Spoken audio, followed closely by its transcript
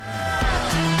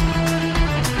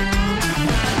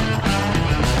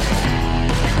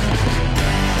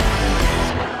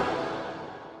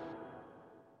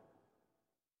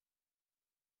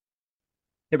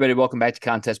Hey, everybody, welcome back to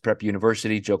Contest Prep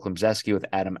University. Joe Klemczewski with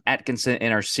Adam Atkinson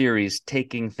in our series,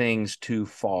 Taking Things Too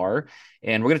Far.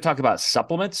 And we're going to talk about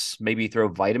supplements, maybe throw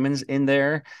vitamins in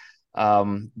there.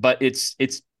 But it's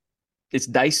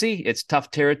dicey. It's tough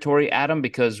territory, Adam,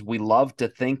 because we love to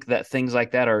think that things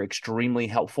like that are extremely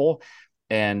helpful.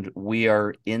 And we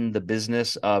are in the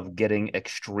business of getting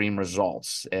extreme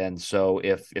results. And so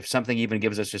if something even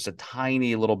gives us just a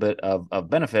tiny little bit of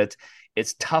benefit,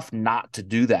 it's tough not to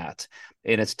do that.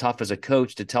 And it's tough as a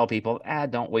coach to tell people,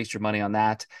 don't waste your money on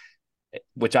that,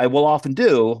 which I will often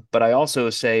do. But I also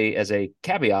say as a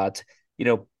caveat,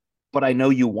 but I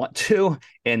know you want to,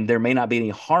 and there may not be any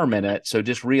harm in it. So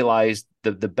just realize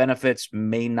the benefits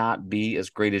may not be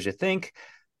as great as you think,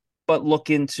 but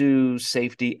look into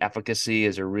safety, efficacy.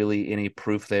 Is there really any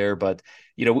proof there? But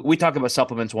we talk about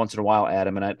supplements once in a while,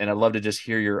 Adam, and I'd love to just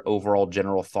hear your overall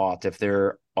general thought. If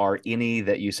there are any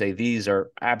that you say these are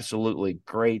absolutely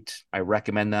great, I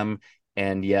recommend them,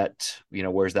 and yet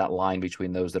where's that line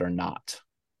between those that are not?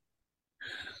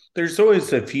 There's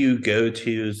always a few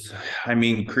go-tos. I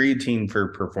mean, creatine for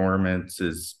performance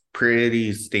is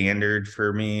pretty standard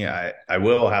for me. I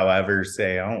will, however,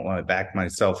 say I don't want to back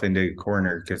myself into a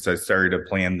corner because I started a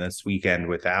plan this weekend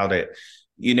without it.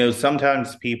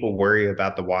 Sometimes people worry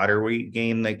about the water weight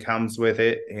gain that comes with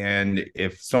it. And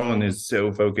if someone is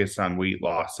so focused on weight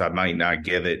loss, I might not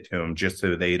give it to them just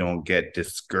so they don't get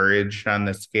discouraged on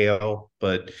the scale.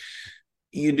 But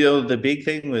the big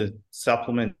thing with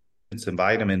supplements and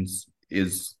vitamins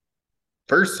is,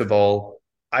 first of all,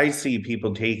 I see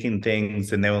people taking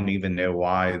things and they don't even know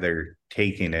why they're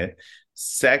taking it.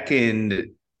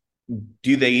 Second,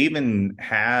 do they even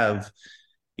have,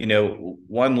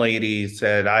 one lady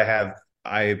said,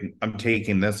 I'm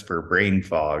taking this for brain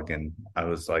fog. And I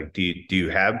was like, do you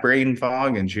have brain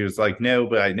fog? And she was like, no,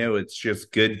 but I know it's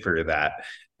just good for that.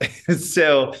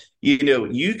 So,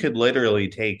 you could literally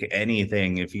take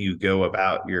anything if you go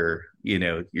about your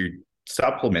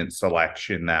supplement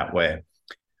selection that way.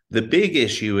 The big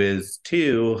issue is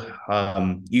too,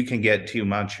 you can get too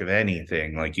much of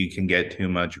anything. Like you can get too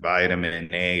much vitamin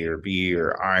A or B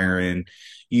or iron.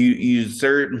 You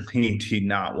certainly do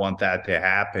not want that to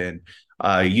happen.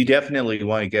 You definitely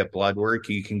want to get blood work.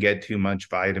 You can get too much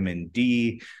vitamin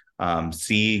D.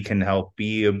 C can help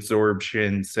B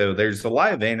absorption. So there's a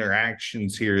lot of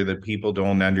interactions here that people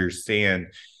don't understand.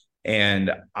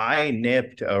 And I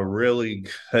nipped a really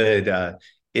good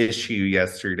issue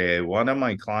yesterday. One of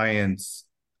my clients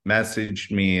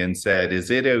messaged me and said,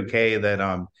 is it okay that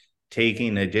I'm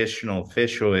taking additional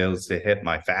fish oils to hit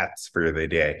my fats for the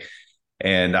day?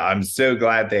 And I'm so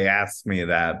glad they asked me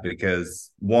that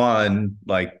because one,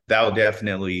 like that'll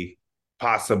definitely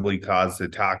possibly cause a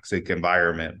toxic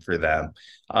environment for them.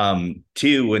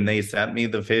 Two, when they sent me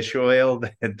the fish oil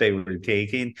that they were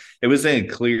taking, it was in a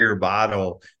clear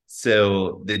bottle.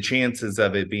 So the chances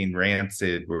of it being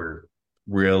rancid were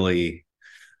really,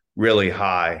 really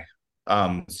high.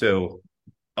 So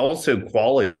also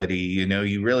quality,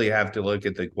 you really have to look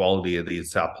at the quality of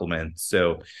these supplements.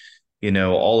 So,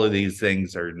 all of these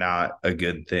things are not a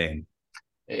good thing.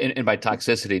 And by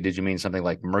toxicity, did you mean something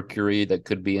like mercury that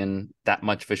could be in that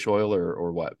much fish oil,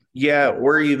 or what? Yeah,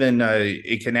 or even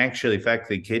it can actually affect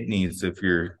the kidneys if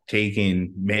you're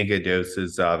taking mega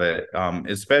doses of it,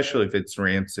 especially if it's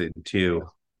rancid too.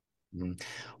 Mhm.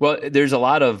 Well, there's a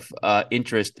lot of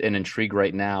interest and intrigue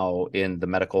right now in the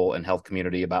medical and health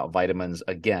community about vitamins.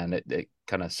 Again, it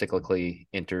kind of cyclically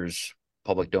enters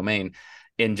public domain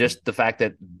in just the fact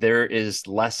that there is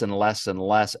less and less and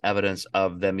less evidence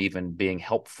of them even being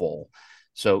helpful.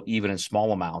 So even in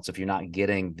small amounts, if you're not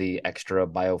getting the extra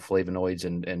bioflavonoids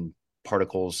and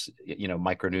particles,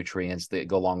 micronutrients that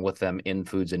go along with them in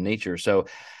foods in nature. So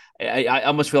I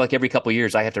almost feel like every couple of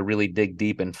years I have to really dig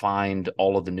deep and find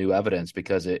all of the new evidence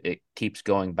because it keeps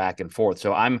going back and forth.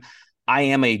 So I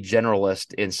am a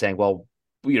generalist in saying, well,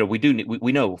 we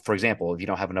know, for example, if you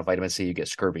don't have enough vitamin C, you get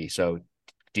scurvy. So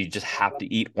do you just have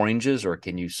to eat oranges or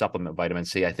can you supplement vitamin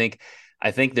C? I think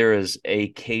there is a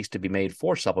case to be made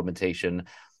for supplementation,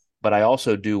 but I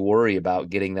also do worry about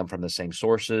getting them from the same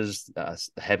sources,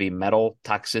 heavy metal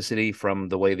toxicity from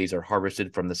the way these are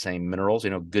harvested from the same minerals.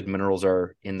 Good minerals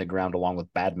are in the ground along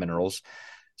with bad minerals.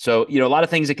 So, a lot of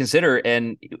things to consider.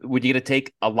 And when you're going to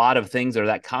take a lot of things that are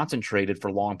that concentrated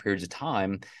for long periods of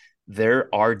time,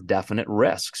 there are definite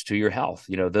risks to your health.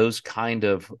 Those kind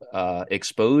of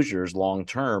exposures long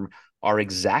term are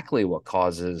exactly what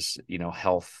causes,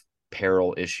 health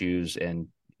peril issues and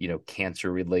cancer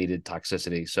related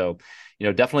toxicity. So,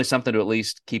 definitely something to at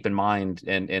least keep in mind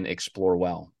and explore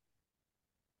well.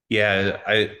 Yeah,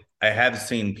 I have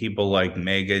seen people like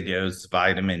mega dose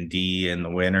vitamin D in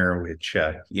the winter, which,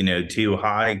 too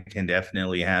high can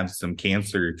definitely have some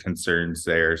cancer concerns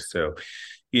there. So,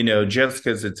 just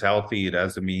because it's healthy, it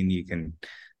doesn't mean you can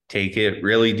take it.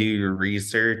 Really do your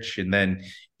research. And then,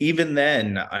 even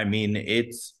then, I mean,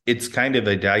 it's kind of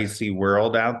a dicey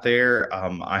world out there.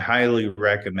 I highly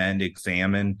recommend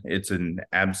Examine. It's an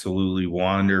absolutely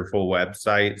wonderful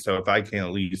website. So if I can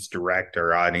at least direct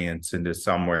our audience into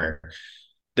somewhere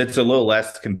that's a little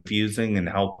less confusing and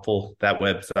helpful, that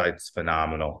website's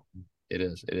phenomenal. It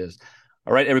is. It is.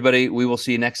 All right, everybody. We will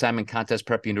see you next time in Contest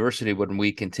Prep University when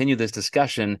we continue this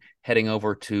discussion heading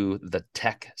over to the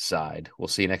tech side. We'll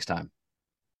see you next time.